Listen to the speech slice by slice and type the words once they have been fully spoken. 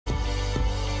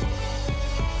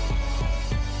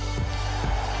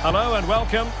Hello and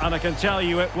welcome, and I can tell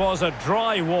you it was a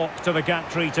dry walk to the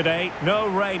gantry today, no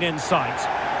rain in sight.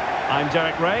 I'm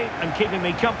Derek Ray, and keeping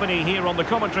me company here on the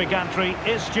commentary gantry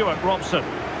is Stuart Robson.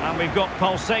 And we've got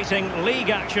pulsating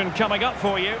league action coming up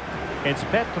for you. It's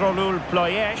Petrolul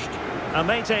Ploiești, and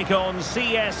they take on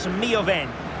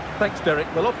CS.Mioveni. Thanks, Derek.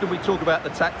 Well, often we talk about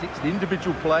the tactics, the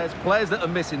individual players that are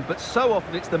missing, but so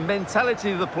often it's the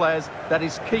mentality of the players that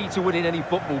is key to winning any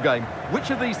football game. Which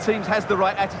of these teams has the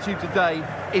right attitude today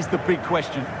is the big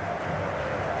question.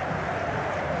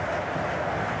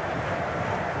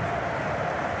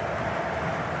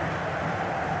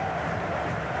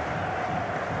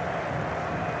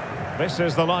 This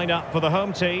is the lineup for the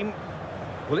home team.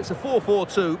 Well, it's a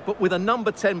 4-4-2, but with a number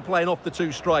 10 playing off the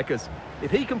two strikers.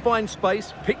 If he can find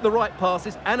space, pick the right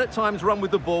passes, and at times run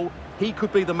with the ball, he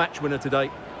could be the match winner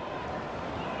today.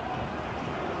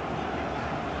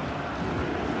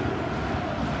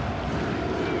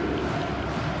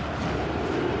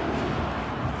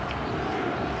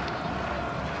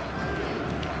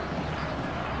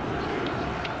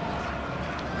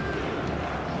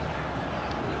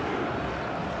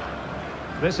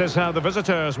 This is how the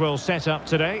visitors will set up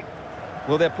today.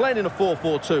 Well, they're playing in a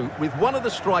 4-4-2 with one of the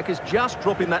strikers just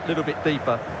dropping that little bit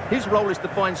deeper. His role is to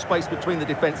find space between the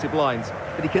defensive lines,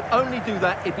 but he can only do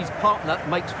that if his partner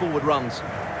makes forward runs.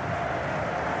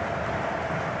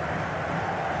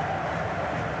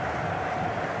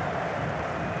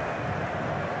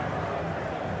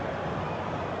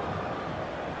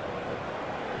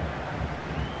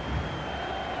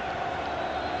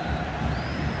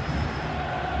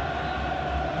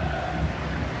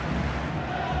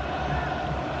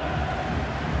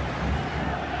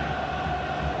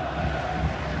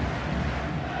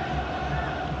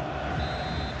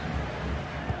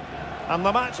 And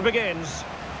the match begins.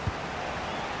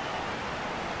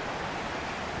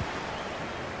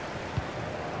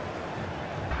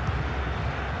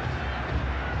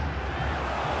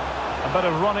 A bit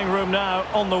of running room now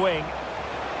on the wing.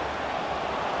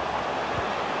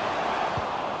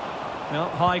 No,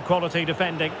 high quality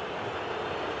defending.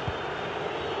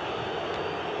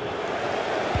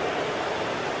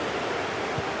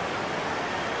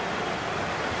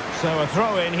 So a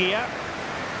throw in here.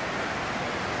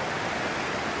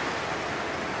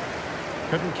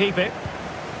 Couldn't keep it.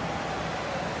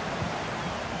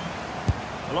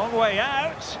 A long way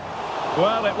out.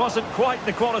 Well, it wasn't quite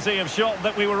the quality of shot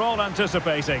that we were all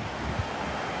anticipating.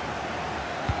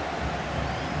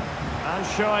 And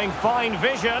showing fine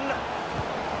vision.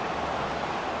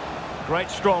 Great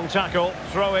strong tackle.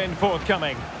 Throw in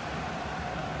forthcoming.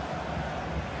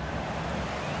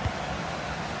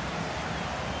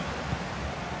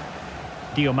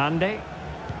 Diomande.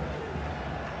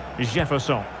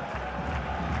 Jefferson.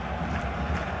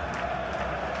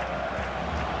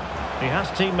 He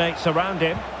has teammates around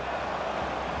him.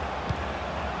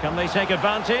 Can they take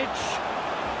advantage?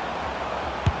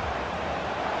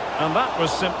 And that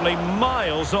was simply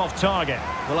miles off target.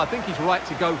 Well, I think he's right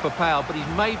to go for power, but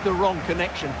he's made the wrong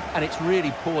connection, and it's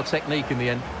really poor technique in the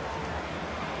end.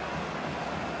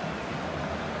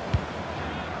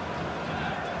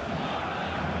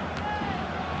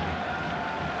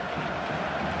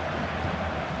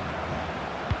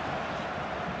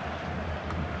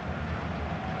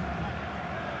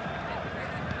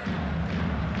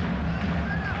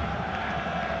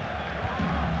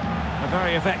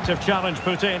 Very effective challenge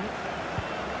put in.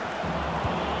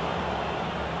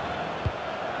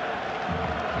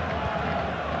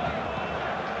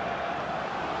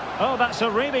 Oh, that's a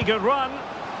really good run.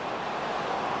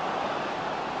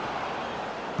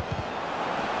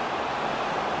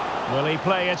 Will he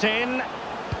play it in?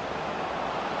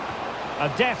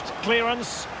 A deft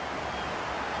clearance.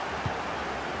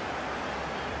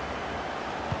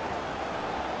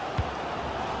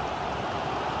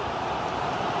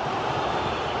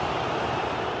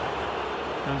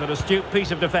 And an astute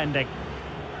piece of defending.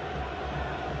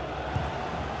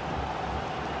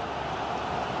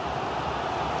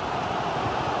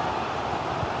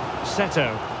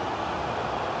 Seto.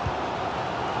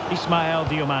 Ismael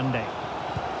Diomande.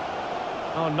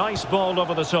 Oh, nice ball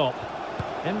over the top.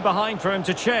 In behind for him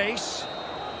to chase.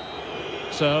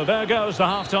 So there goes the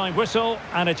half-time whistle,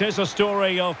 and it is a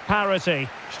story of parity.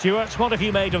 Stuart, what have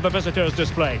you made of the visitors'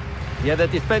 display? Yeah, their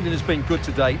defending has been good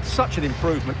today. Such an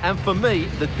improvement. And for me,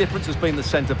 the difference has been the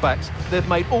centre-backs. They've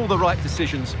made all the right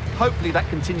decisions. Hopefully that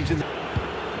continues in the...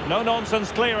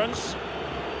 No-nonsense clearance.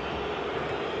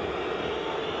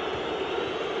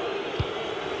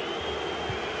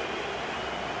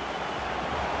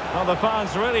 Well, the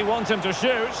fans really want him to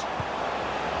shoot.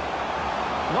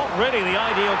 Not really the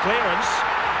ideal clearance.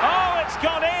 Oh, it's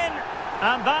gone in!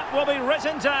 And that will be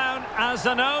written down as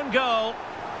an own goal.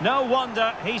 No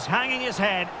wonder he's hanging his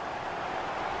head.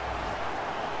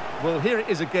 Well, here it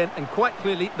is again, and quite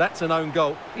clearly that's an own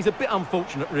goal. He's a bit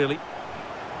unfortunate, really.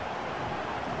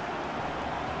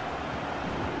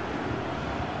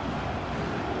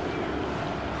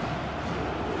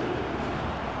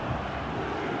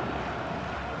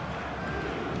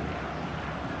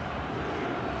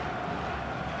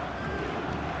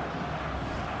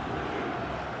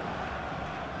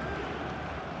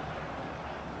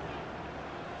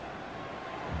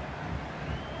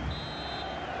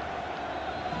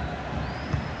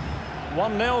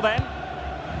 One 0 then.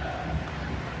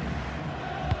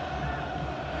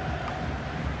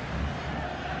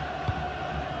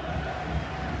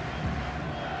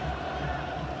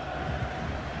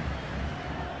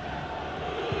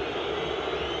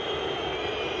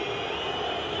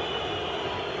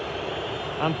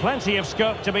 And plenty of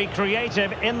scope to be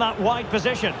creative in that wide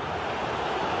position.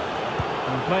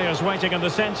 And players waiting in the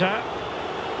centre.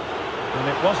 And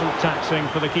it wasn't taxing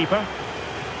for the keeper.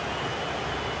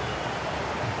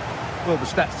 Well, the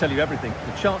stats tell you everything.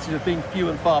 The chances have been few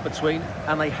and far between,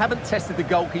 and they haven't tested the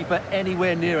goalkeeper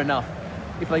anywhere near enough.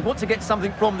 If they want to get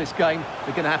something from this game,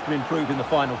 they're going to have to improve in the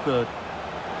final third.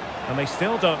 And they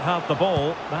still don't have the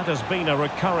ball. That has been a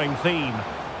recurring theme.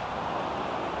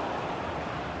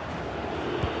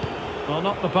 Well,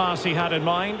 not the pass he had in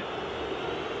mind.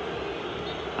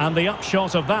 And the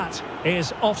upshot of that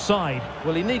is offside.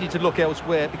 Well, he needed to look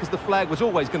elsewhere because the flag was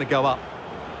always going to go up.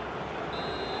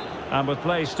 And with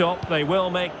play stopped, they will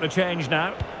make the change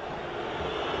now.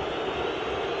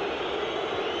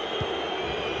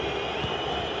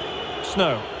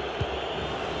 Snow.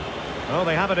 Oh,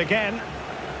 they have it again.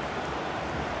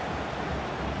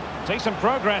 Decent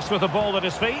progress with the ball at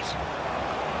his feet.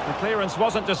 The clearance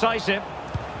wasn't decisive.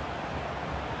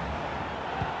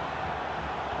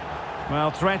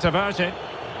 Well, threat averted.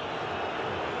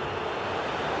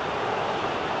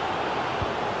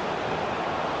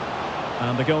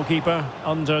 And the goalkeeper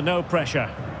under no pressure.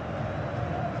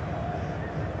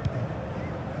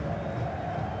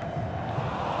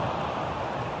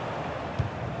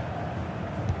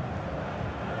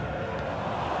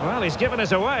 Well, he's given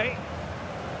us away.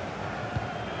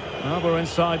 Well, we're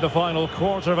inside the final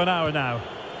quarter of an hour now.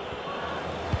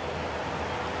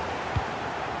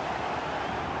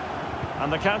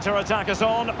 And the counter-attack is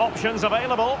on, options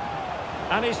available.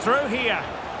 And he's through here.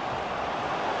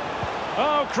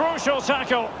 Oh, crucial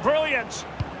tackle, brilliant.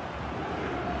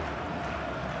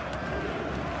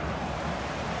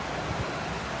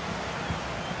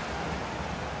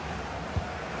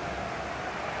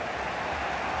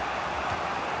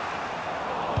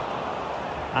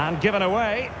 And given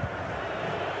away.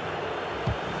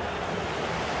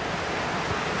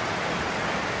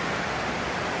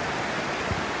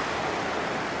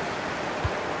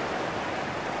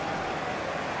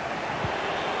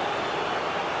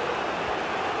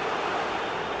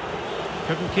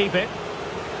 Couldn't keep it.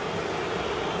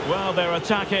 Well, they're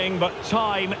attacking, but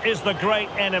time is the great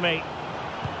enemy.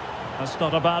 That's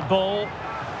not a bad ball.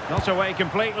 Not away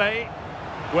completely.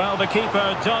 Well, the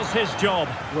keeper does his job.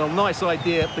 Well, nice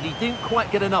idea, but he didn't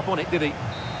quite get enough on it, did he?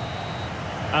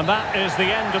 And that is the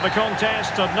end of the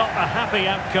contest, and not a happy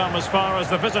outcome as far as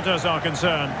the visitors are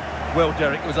concerned. Well,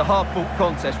 Derek, it was a hard-fought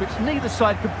contest, which neither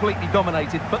side completely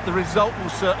dominated, but the result will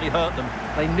certainly hurt them.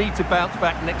 They need to bounce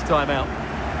back next time out.